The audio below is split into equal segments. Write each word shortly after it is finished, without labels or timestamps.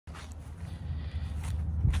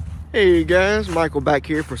Hey guys, Michael back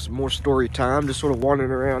here for some more story time. Just sort of wandering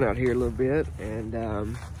around out here a little bit.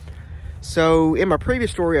 And so in my previous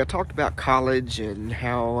story, I talked about college and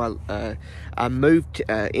how I moved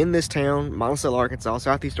in this town, Monticello, Arkansas,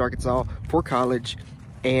 Southeast Arkansas, for college,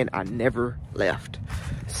 and I never left.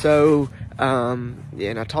 So, and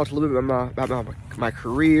I talked a little bit about my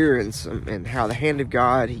career and how the hand of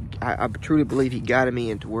God, I truly believe He guided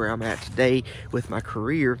me into where I'm at today with my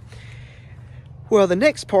career. Well, the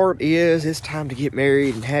next part is it's time to get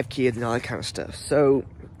married and have kids and all that kind of stuff. So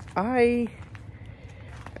I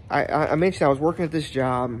mentioned I was working at this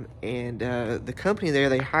job, and the company there,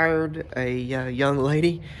 they hired a young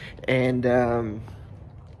lady and to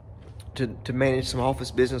manage some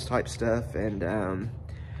office business type stuff. And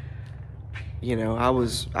you know,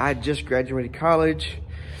 I just graduated college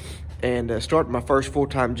and started my first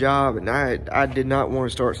full-time job, and I did not want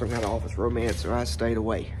to start some kind of office romance, so I stayed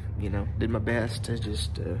away. You know, did my best to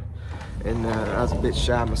just, and I was a bit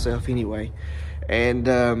shy myself anyway.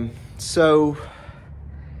 And so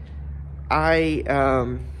I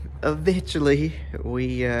eventually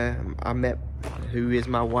I met who is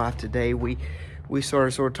my wife today. We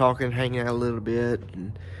started sort of talking, hanging out a little bit,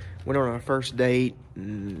 and went on our first date.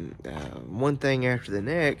 And one thing after the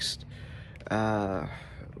next,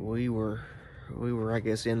 we were I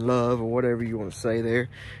guess in love, or whatever you want to say there.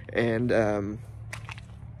 And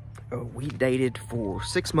we dated for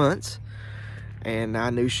 6 months, and I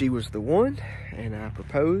knew she was the one, and I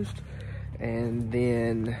proposed. And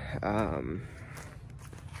then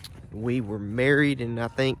we were married, and I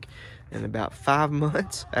think in about 5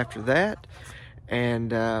 months after that,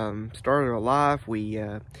 and started our life. We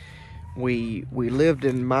lived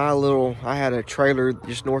in my little, I had a trailer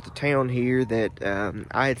just north of town here that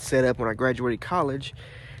I had set up when I graduated college,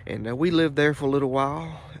 and we lived there for a little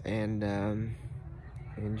while, and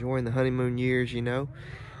enjoying the honeymoon years, you know.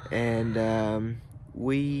 And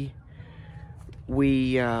we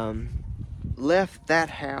left that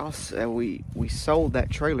house. We sold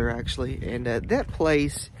that trailer, actually, and that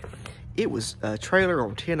place, it was a trailer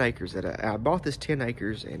on 10 acres. That I bought this 10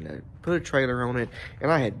 acres and put a trailer on it,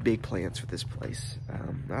 and I had big plans for this place.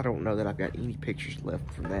 I don't know that I've got any pictures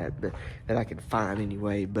left from that, but that I can find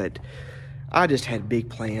anyway, but I just had big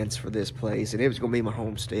plans for this place, and it was going to be my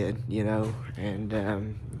homestead, you know, and I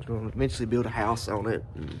was going to eventually build a house on it.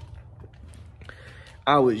 And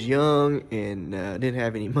I was young and didn't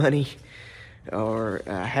have any money, or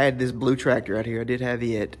I had this blue tractor out here. I did have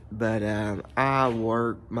it, but I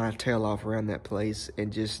worked my tail off around that place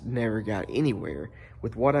and just never got anywhere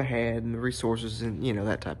with what I had and the resources and, you know,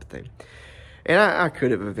 that type of thing. And I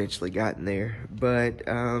could have eventually gotten there, but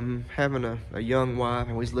having a young wife,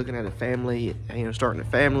 and we was looking at a family, you know, starting a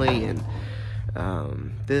family, and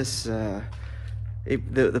the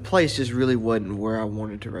place just really wasn't where I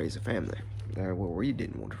wanted to raise a family. Well, we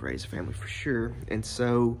didn't want to raise a family for sure. And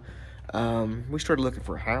so we started looking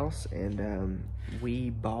for a house, and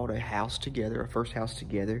we bought a house together, our first house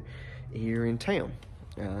together here in town.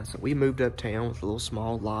 So we moved uptown with a little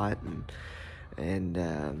small lot and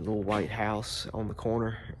a little white house on the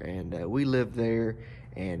corner, and we lived there,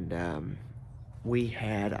 and we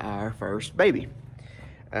had our first baby.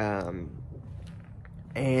 And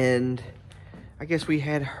I guess we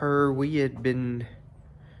had been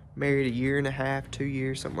married 1.5 years, 2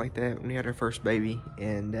 years, something like that, when we had our first baby,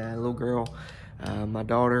 and a little girl, my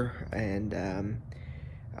daughter. And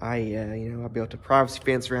you know, I built a privacy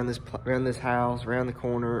fence around this house, around the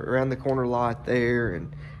corner lot there,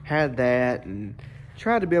 and had that, and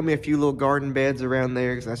tried to build me a few little garden beds around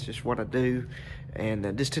there, because that's just what I do. And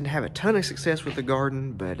I just didn't have a ton of success with the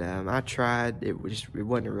garden, but I tried. It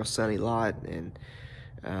wasn't a real sunny lot, and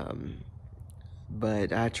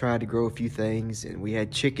but I tried to grow a few things, and we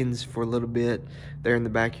had chickens for a little bit there in the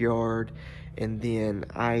backyard. And then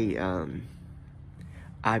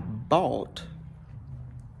we bought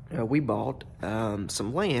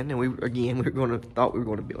some land, and we thought we were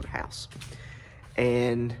going to build a house.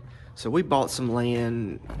 And so we bought some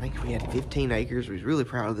land. I think we had 15 acres. We was really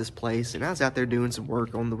proud of this place, and I was out there doing some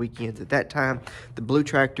work on the weekends. At that time, the blue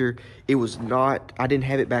tractor, I didn't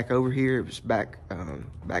have it back over here. It was back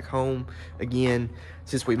home again.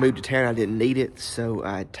 Since we moved to town, I didn't need it, so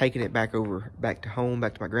I had taken it back to home,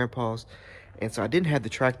 back to my grandpa's. And so I didn't have the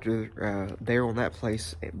tractor there on that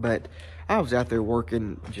place, but I was out there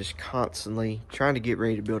working just constantly, trying to get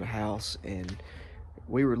ready to build a house. And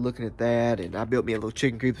we were looking at that, and I built me a little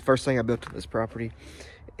chicken coop, the first thing I built on this property,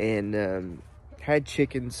 and had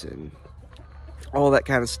chickens and all that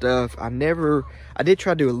kind of stuff. I did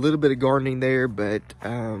try to do a little bit of gardening there, but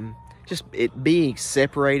just it being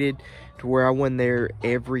separated to where I went there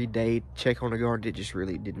every day to check on the garden. It just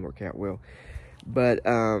really didn't work out well. But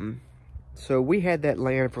so we had that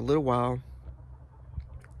land for a little while,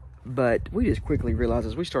 but we just quickly realized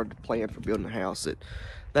as we started to plan for building a house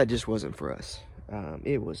that just wasn't for us.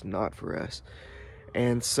 It was not for us.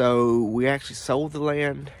 And so we actually sold the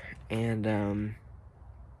land and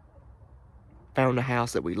found a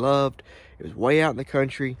house that we loved. It was way out in the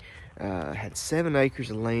country, had 7 acres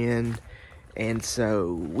of land. And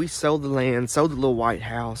so we sold the land, sold the little white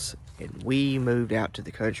house, and we moved out to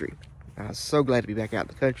the country. I was so glad to be back out in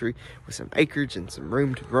the country with some acreage and some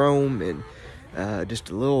room to roam, and just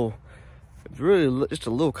a little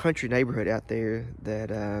country neighborhood out there that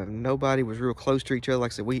nobody was real close to each other.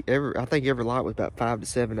 Like I said, I think every lot was about 5 to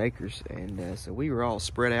 7 acres, and so we were all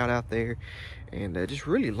spread out there, and just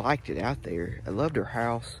really liked it out there. I loved our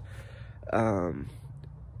house, and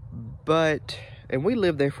we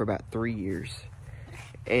lived there for about 3 years,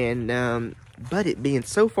 and but it being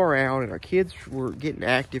so far out and our kids were getting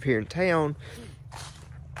active here in town,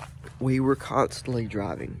 we were constantly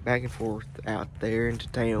driving back and forth out there into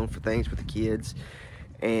town for things with the kids.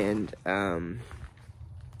 And that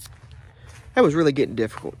was really getting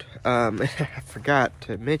difficult. I forgot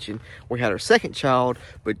to mention, we had our second child,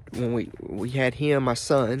 but when we had him, my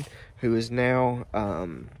son, who is now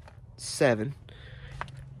 7,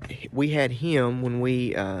 we had him when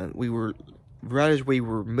we were, right as we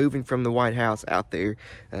were moving from the White House out there.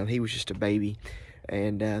 He was just a baby.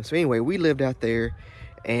 And so anyway, we lived out there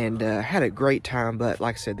and had a great time. But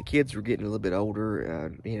like I said, the kids were getting a little bit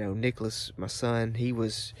older. You know, Nicholas, my son, he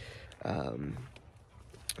was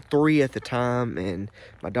 3 at the time, and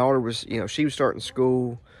my daughter was, you know, she was starting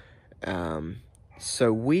school.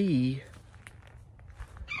 So we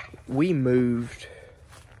moved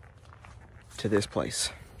to this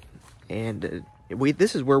place, and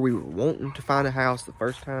this is where we were wanting to find a house the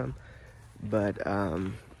first time, but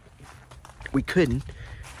we couldn't.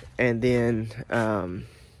 And then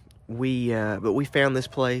we found this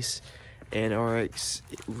place, and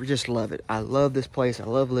we just love it. I love this place. I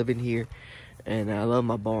love living here, and I love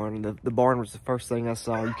my barn. The barn was the first thing I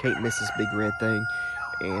saw. You can't miss this big red thing.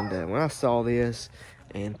 And when I saw this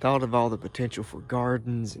and thought of all the potential for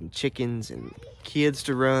gardens and chickens and kids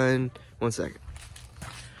to run. One second.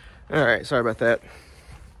 All right, sorry about that.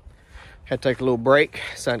 Had to take a little break.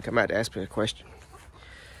 Son come out to ask me a question.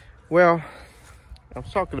 Well, I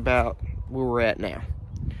was talking about where we're at now.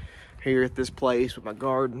 Here at this place with my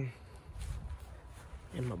garden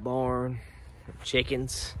and my barn, and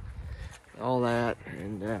chickens, all that.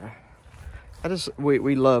 And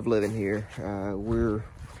we love living here. We're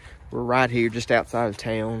right here just outside of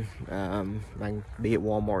town. I can be at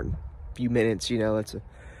Walmart in a few minutes. You know, it's a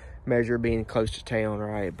measure of being close to town,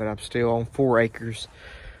 right? But I'm still on 4 acres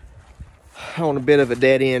on a bit of a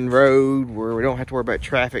dead-end road where we don't have to worry about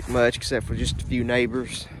traffic much, except for just a few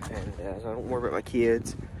neighbors, and so I don't worry about my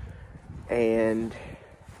kids. And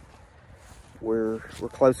we're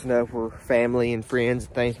close enough where family and friends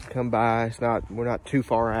and things can come by. We're not too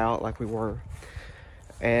far out like we were.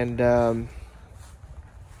 And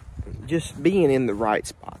just being in the right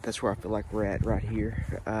spot, that's where I feel like we're at right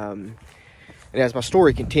here. And as my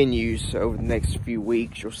story continues over the next few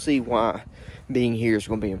weeks, you'll see why being here is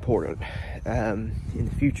going to be important in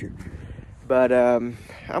the future. But I'm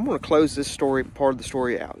going to close this part of the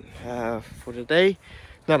story out. For today,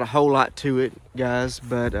 not a whole lot to it, guys,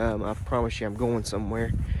 but I promise you I'm going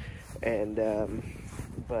somewhere. And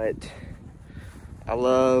but I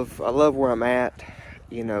love where I'm at.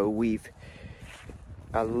 You know,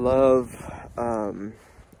 I love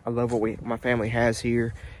what my family has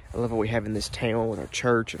here. I love what we have in this town with our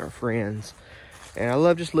church and our friends. And I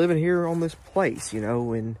love just living here on this place, you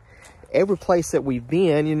know. And every place that we've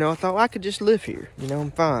been, you know, I thought I could just live here. You know,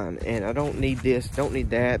 I'm fine. And I don't need this, don't need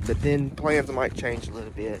that. But then plans might change a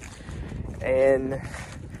little bit. And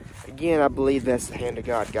again, I believe that's the hand of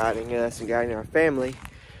God guiding us and guiding our family.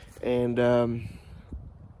 And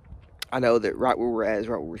I know that right where we're at is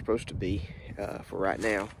right where we're supposed to be for right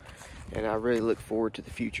now. And I really look forward to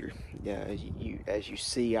the future. As you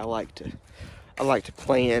see, I like to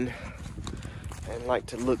plan and like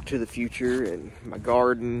to look to the future and my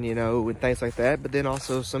garden, you know, and things like that. But then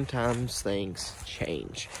also sometimes things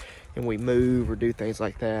change and we move or do things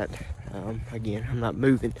like that. Again, I'm not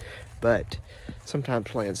moving, but sometimes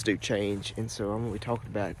plans do change. And so I'm going to be talking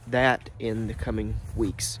about that in the coming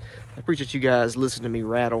weeks. I appreciate you guys listening to me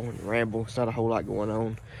rattle and ramble. It's not a whole lot going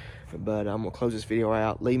on. But I'm going to close this video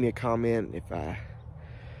out. Leave me a comment if I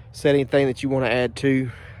said anything that you want to add to.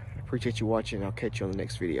 I appreciate you watching. I'll catch you on the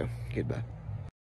next video. Goodbye.